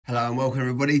Hello and welcome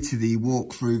everybody to the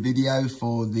walkthrough video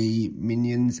for the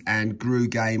Minions and Gru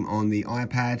game on the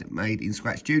iPad made in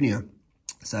ScratchJr.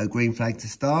 So green flag to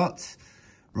start.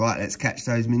 Right, let's catch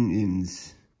those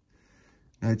minions.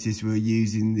 Notice we're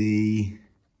using the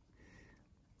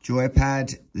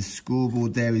joypad. The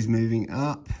scoreboard there is moving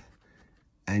up.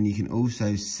 And you can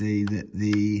also see that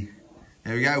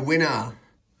there we go, winner.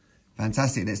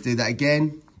 Fantastic, let's do that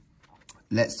again.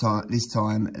 This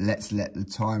time, let's let the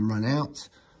time run out.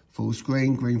 Full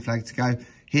screen, green flag to go.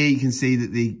 Here you can see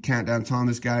that the countdown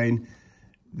timer's going.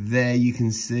 There you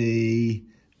can see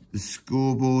the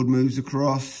scoreboard moves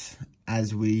across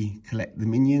as we collect the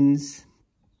minions.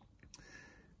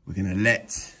 We're gonna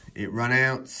let it run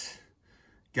out.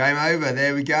 Game over,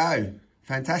 there we go.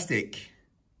 Fantastic.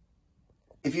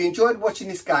 If you enjoyed watching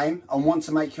this game and want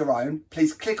to make your own,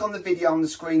 please click on the video on the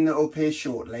screen that will appear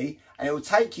shortly, and it will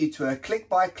take you to a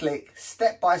click-by-click,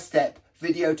 step-by-step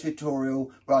video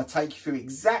tutorial where I'll take you through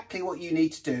exactly what you need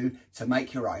to do to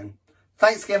make your own.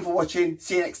 Thanks again for watching.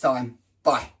 See you next time.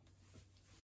 Bye.